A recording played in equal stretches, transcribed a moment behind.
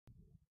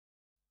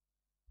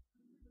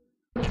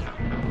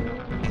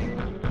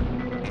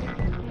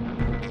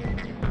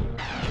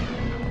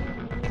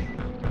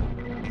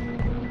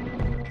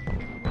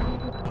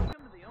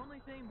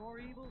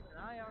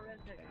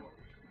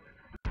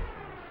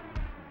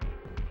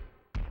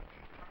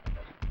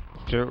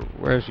So,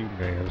 as you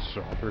may have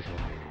saw, there's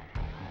only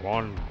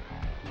one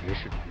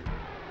mission here.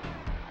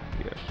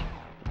 Yes,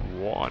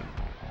 one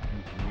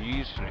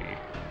measly,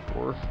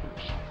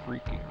 worthless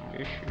freaking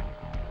mission.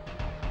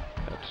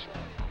 That's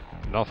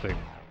nothing.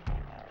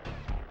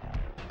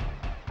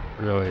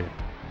 Really.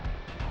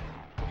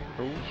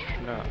 Oh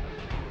snap.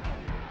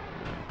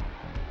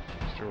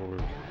 So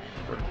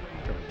we're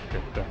gonna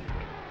get that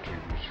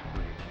TV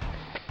screen.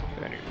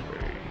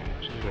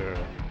 Anyways,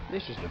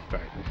 this is the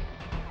final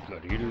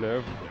bloody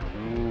level.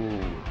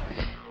 Ooh.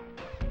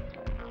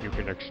 You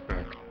can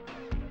expect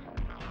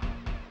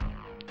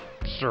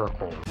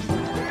circle.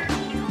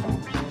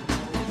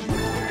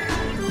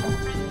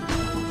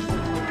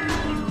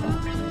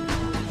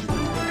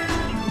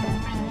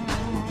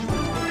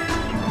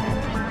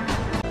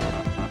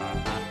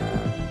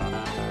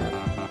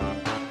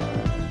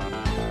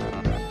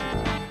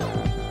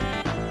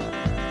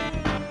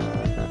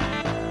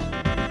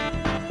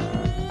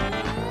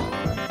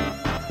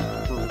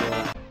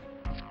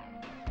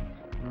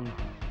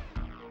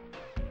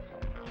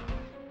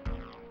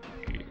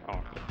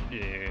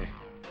 Yeah.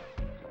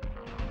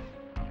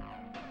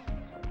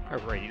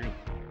 Alright, you don't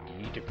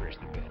need to press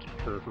the button.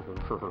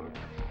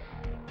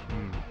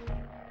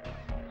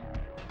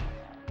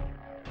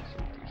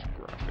 Some of these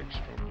graphics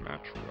don't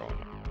match well.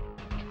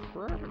 It's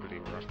probably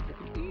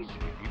relatively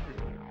easy.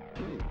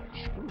 Ooh,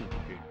 screw it.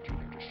 You can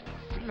just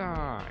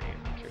fly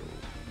into.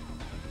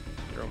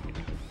 You don't need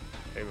to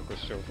pay with a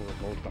silver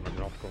remote that I'm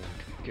not going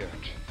to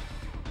get.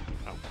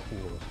 How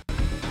cool.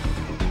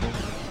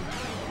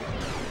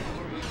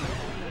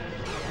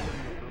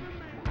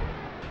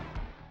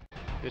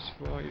 This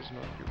fly is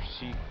not your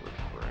secret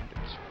friend,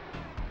 it's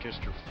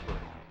just your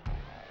friend.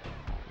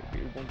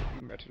 Maybe one that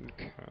you met in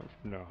camp.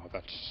 No,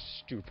 that's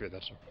stupid,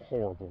 that's a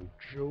horrible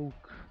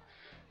joke.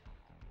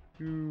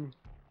 You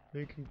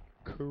making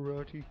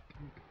karate kick.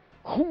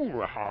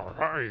 Hoo-ha!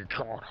 I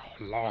got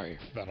a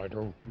life that I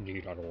don't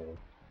need at all.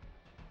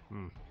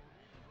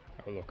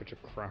 Oh look, it's a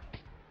crap.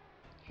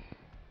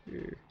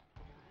 Yeah.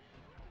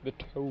 The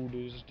toad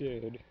is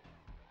dead.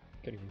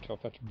 Can't even tell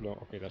if that's blown.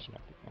 Okay, that's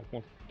not. I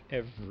want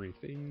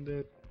everything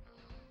that.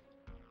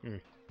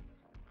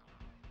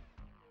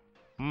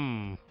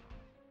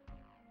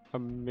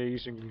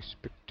 Amazingly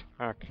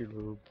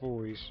spectacular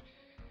voice.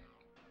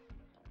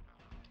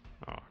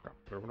 Ah, I got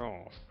blown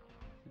off.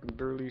 You can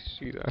barely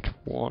see that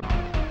one.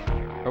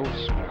 Oh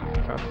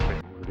snap, that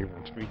thing really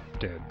wants me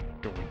dead,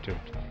 don't it?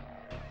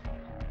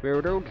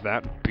 Well, don't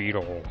that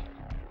beetle.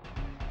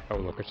 Oh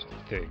look, it's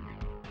a thing.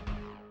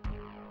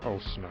 Oh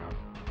snap.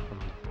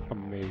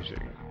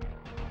 Amazing.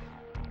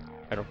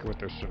 I don't care what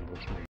those symbols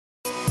mean.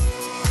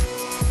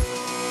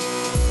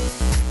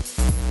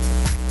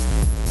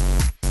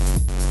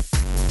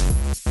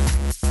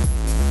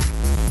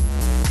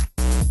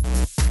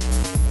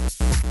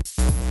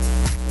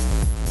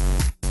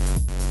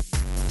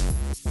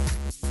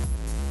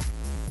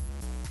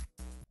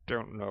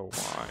 Don't know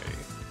why.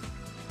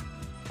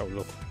 Oh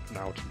look,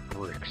 now it's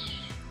bricks.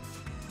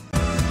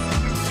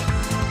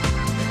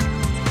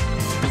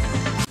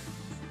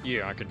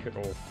 Yeah, I can hit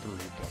all 3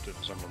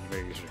 buttons, I'm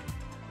amazing.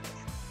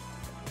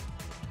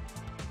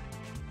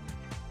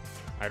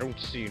 I don't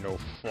see no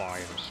fly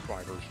in a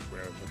spider's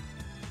web.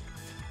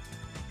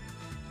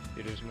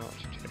 It is not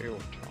tail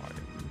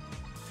time.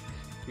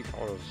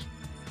 Because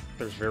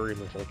there's very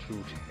little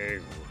to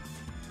tail.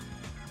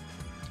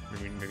 I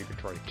mean, maybe you could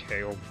try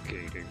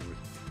tailgating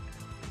with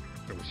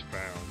those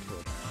found,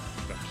 but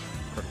that's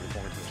incredibly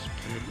pointless.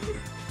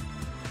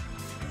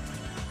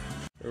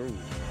 Oh.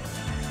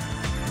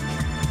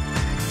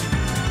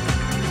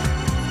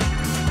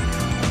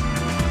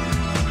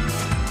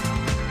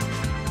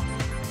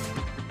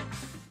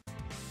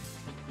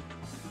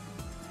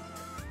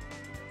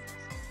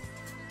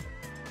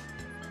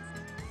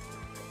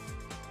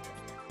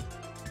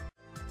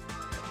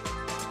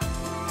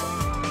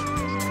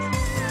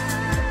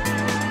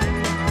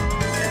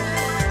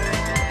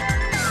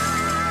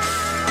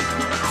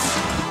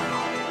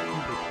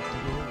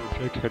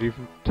 I can't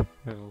even tell.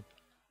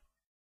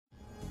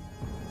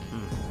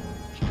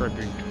 Let's try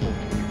being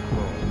totally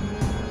pro.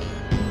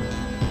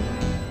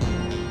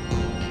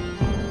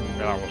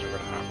 Yeah, that wasn't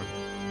gonna happen.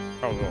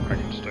 Oh look, I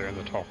can stay in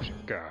the toxic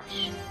gas.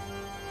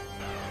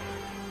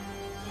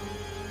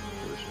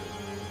 There's no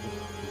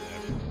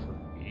left for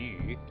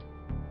me.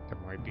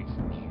 There might be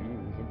for you,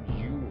 but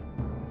you.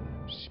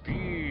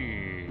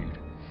 Speed!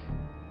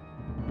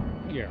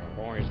 Yeah,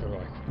 why is there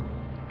like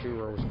 2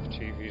 rows of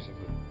TVs of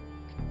the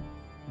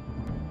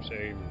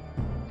same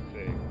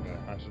thing that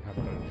hasn't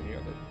happened in any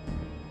other?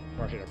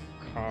 Or actually, that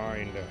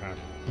kinda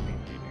happened in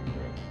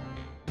but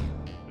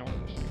not in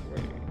the same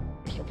way.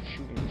 Stop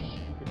shooting your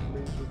stupid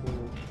laser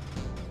ball.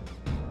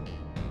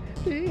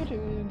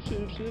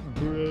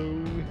 Bro.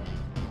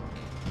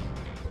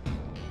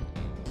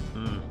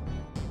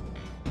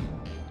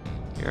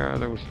 Yeah,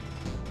 that was.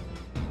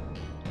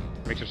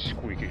 Makes a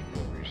squeaky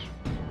noise.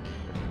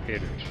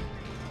 It is.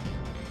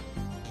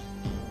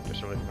 Just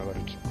so you know that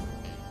it's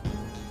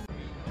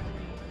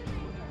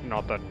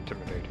not that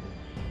intimidating.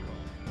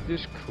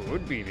 This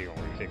could be the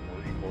only thing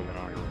more equal than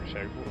Irish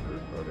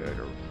headquarters, but I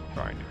don't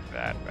find it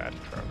that bad to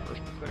traverse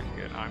the thing,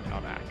 and I'm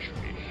not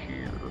actually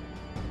here.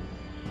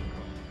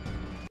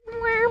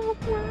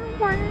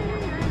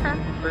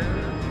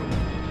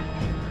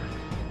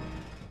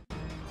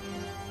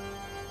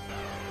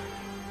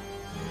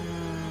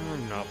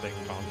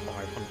 Nothing's on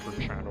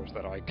 500 channels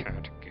that I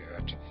can't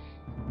get.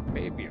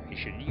 Maybe I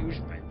should use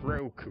my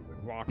Roku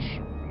and watch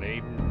some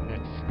lame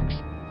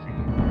Netflix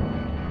movie.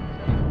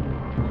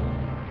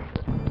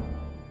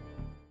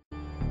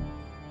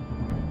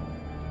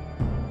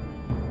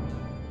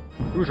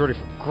 Who's ready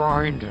for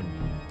grinding?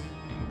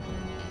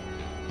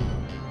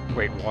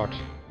 Wait, what?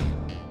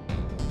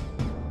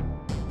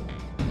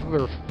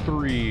 There are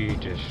 3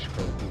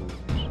 disco booms.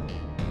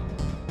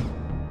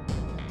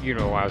 You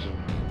know, as in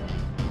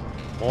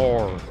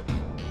more.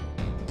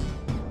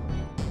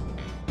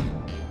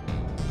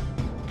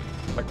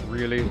 Like,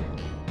 really?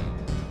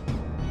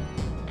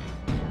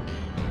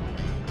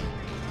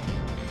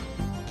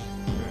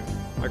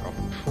 I got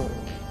control.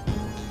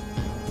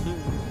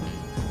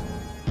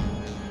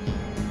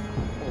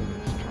 All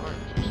this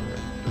time to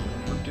spend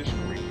for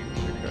disco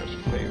music has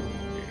failed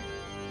me.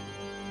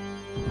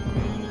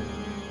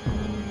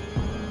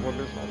 Well,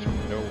 there's also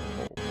no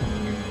hope.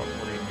 You got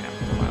what you have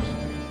the last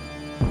thing.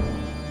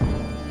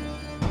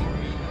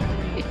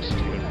 It's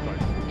still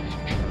like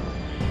desynch.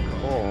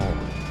 Oh.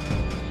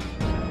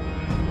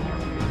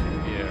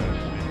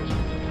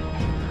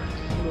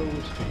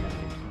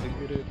 They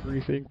get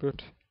everything, but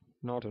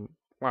not in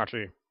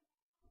Watchy.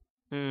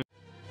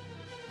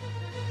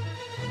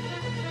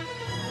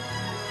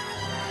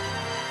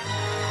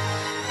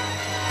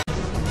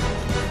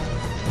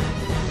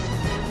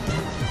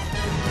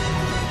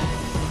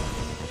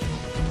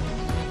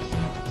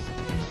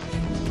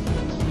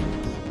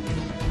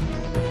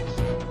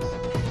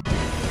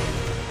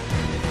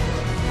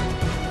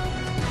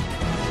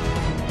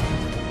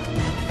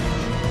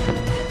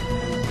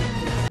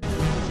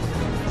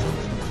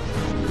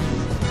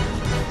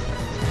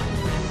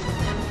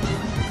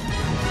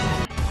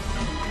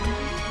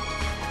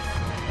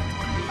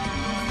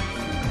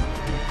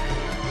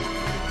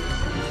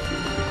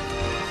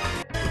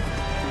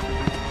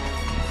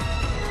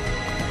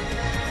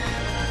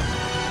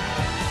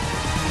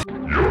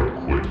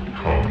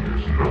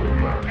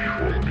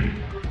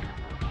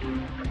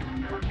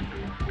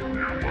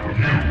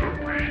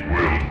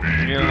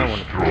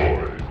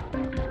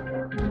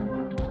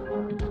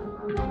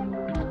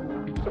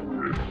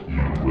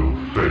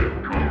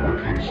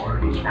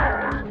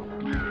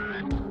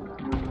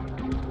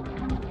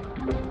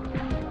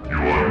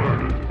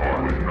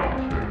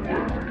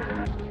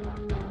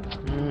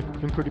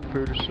 I'm pretty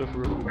prepared to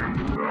suffer a little.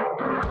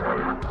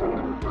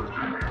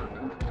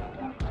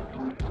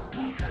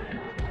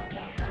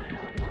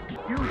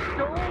 You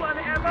stole an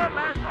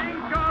everlasting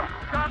got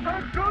a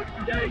good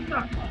day.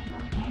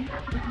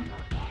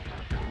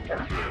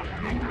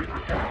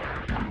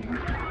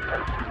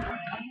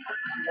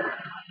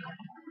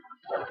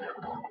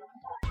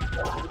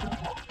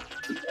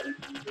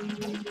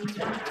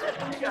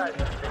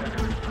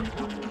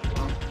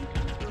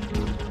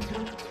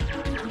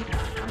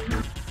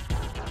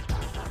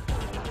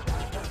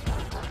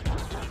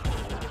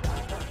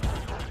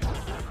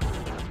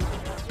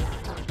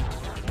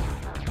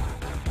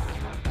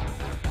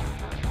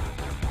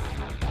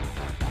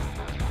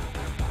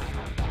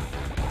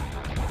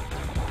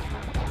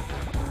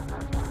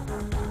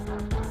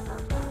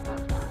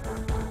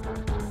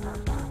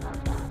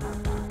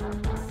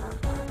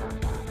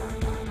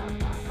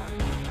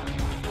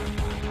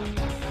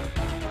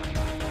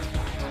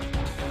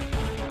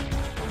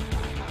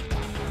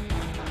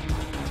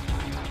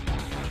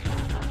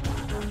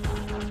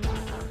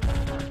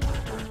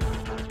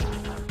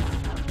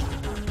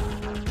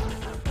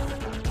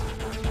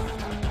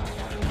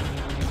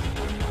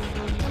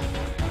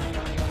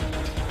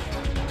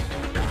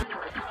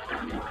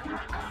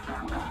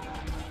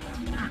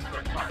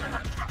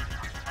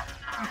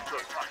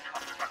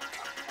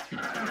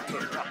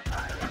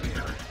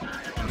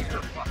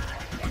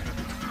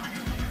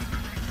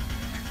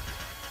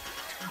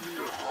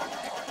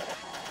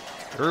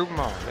 Oh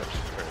my, that's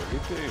fairly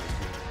big.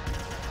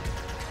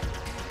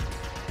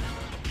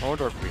 What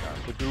do we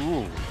have to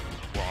do?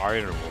 Well, I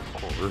know, of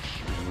course.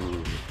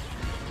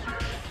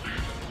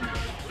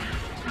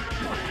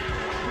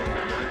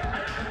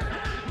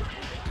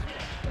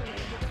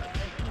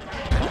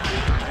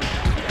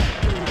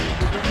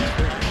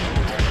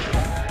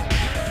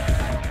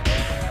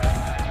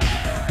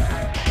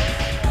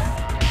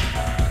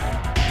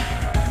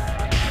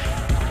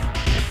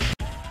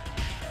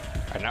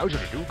 And now to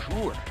do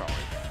 2 at a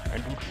time,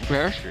 and do 2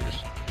 passes.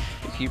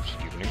 It keeps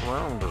evening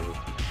around her.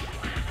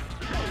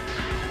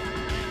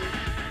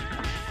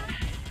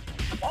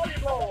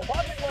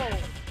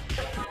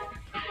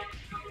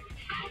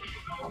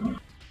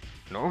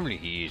 Normally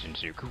he isn't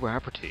so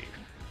cooperative.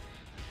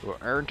 Well,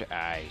 aren't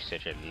I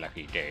such a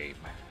lucky dame?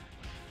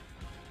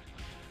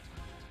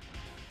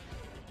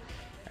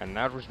 And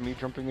that was me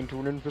jumping into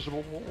an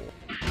invisible wall.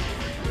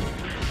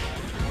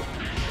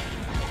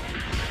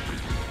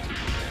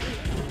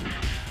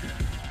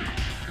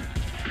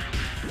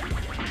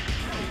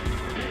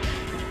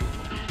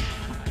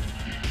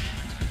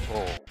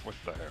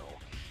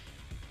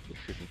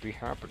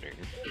 happening?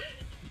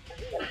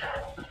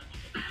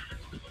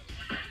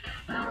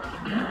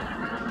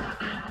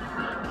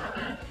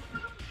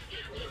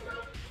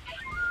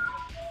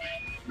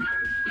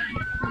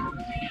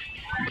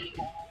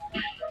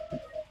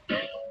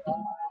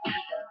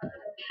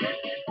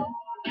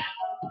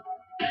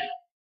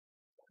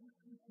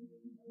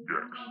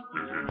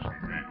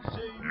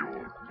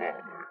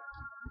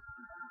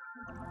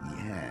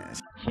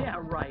 Yes. Yeah,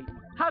 right.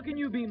 How can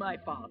you be my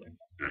father?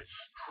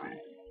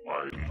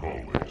 I didn't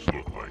always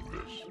look like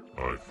this.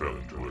 I fell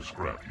into a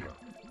scrap heap.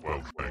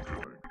 Well,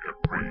 thankfully, a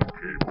free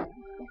cable.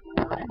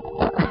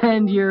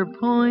 And your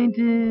point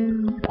is?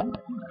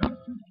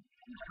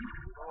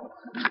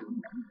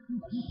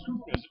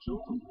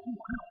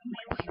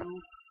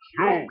 No!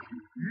 No!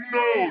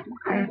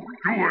 Don't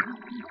do it!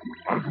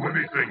 I'll do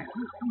anything.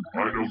 I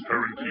know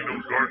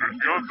Tarantino's Gardner's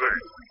fiancé.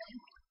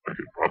 I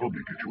could probably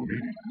get you a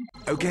meeting.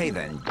 Okay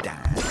then,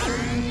 Dad.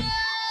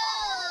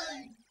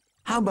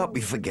 How about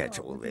we forget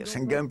all this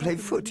and go and play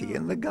footy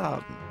in the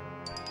garden?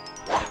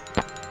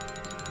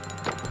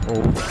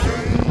 Oh.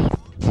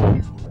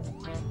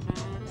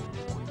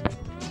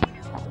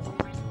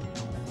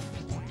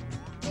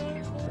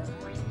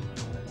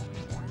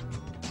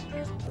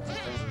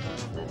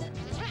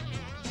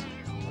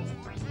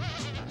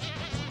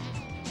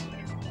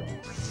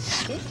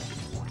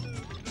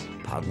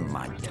 Pardon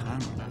my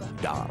tongue,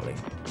 darling.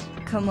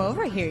 Come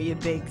over here, you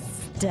big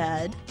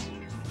stud.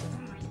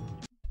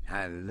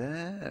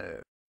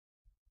 Hello.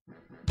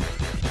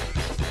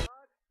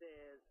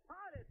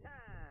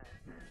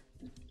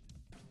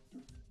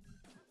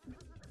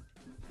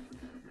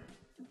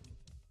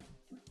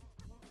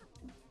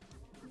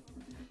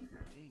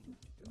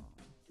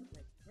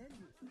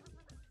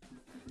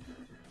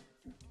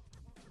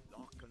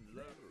 Lock and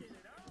load.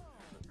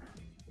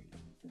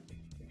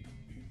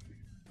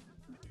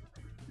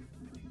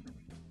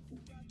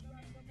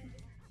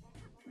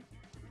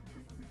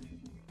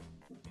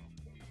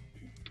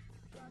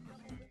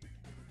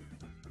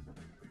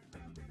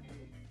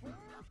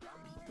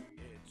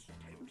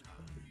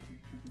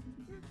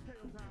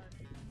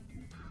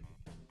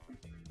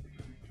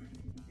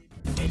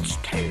 It's tail time. It's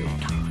tail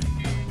time.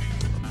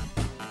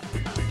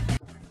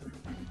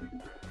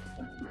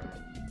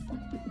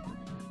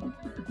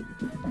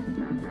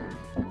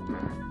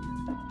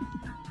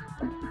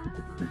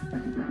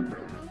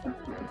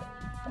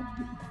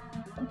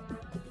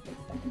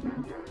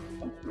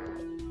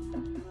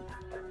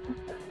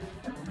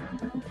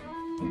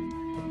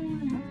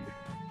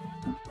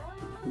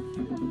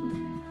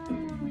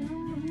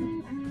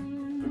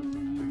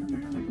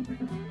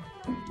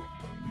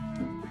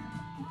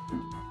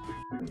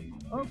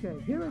 Okay,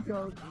 here it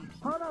goes.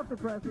 Hot off the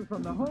presses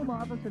from the home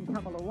office in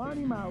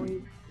Kamalawani,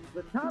 Maui.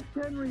 The top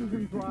 10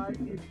 reasons why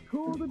it's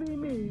cool to be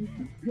me.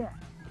 Yes.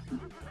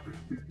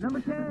 Number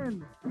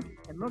 10.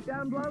 Can look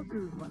down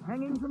blouses when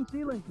hanging from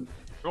ceilings.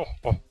 Oh,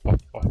 oh, oh,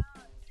 oh.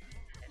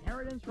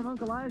 Inheritance from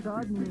Uncle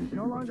Izod means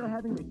no longer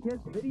having to kiss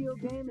video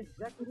game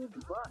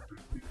executives' butt.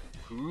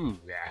 Ooh,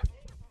 yeah.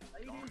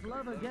 Ladies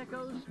love a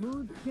gecko's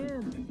smooth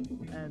skin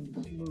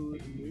and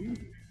smooth meat.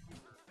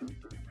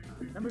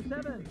 Number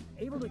 7,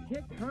 able to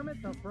kick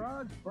Kermit the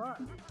Frog's butt.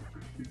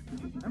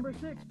 Number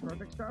 6,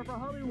 perfect star for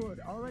Hollywood,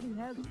 already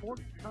has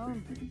forked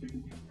tongue.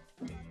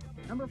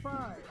 Number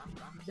 5,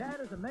 Dad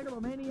is a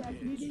megalomaniac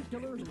TV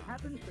killer who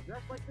happens to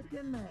dress like the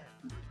Tin Man.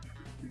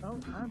 Oh,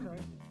 I'm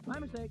sorry, my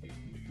mistake.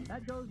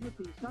 That goes with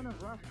the son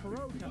of Ross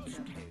Perot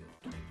concept.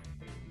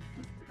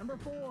 Number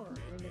 4,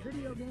 being a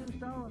video game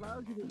star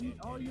allows you to eat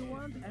all you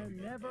want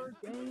and never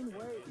gain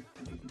weight.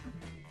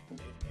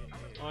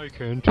 I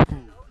can too.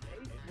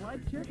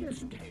 Like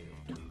chicken.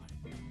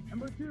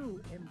 Number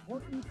 2,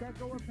 important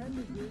gecko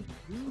appendages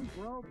do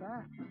grow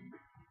back.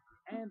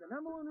 And the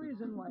number 1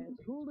 reason why it's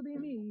cool to be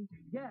me,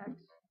 Gex,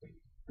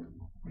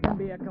 can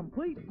be a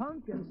complete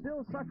punk and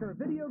still sucker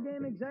video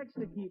game execs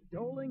to keep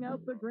doling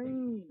out the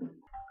green.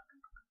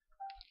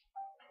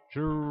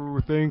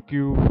 So, thank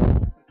you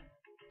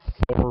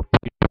for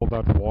people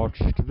that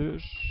watched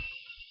this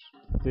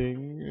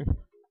thing.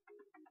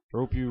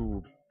 Hope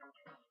you...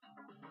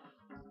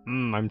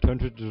 I'm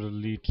tempted to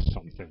delete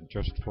something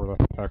just for the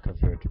heck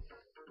of it.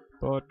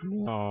 But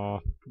nah,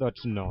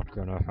 that's not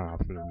gonna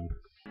happen.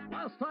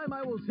 Last time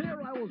I was here,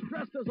 I was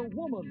dressed as a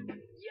woman.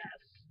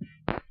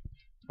 Yes!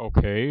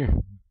 Okay.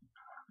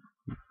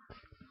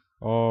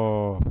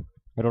 Oh,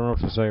 I don't know what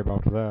to say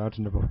about that.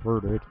 Never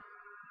heard it.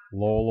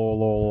 Lol, lol,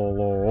 lol,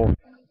 lol,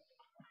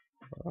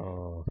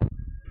 lol.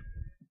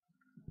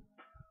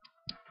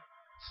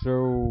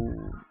 So...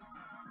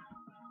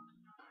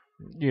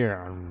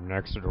 yeah,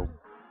 next it'll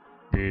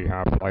be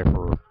Half-Life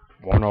or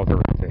one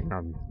other thing,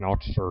 I'm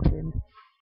not certain.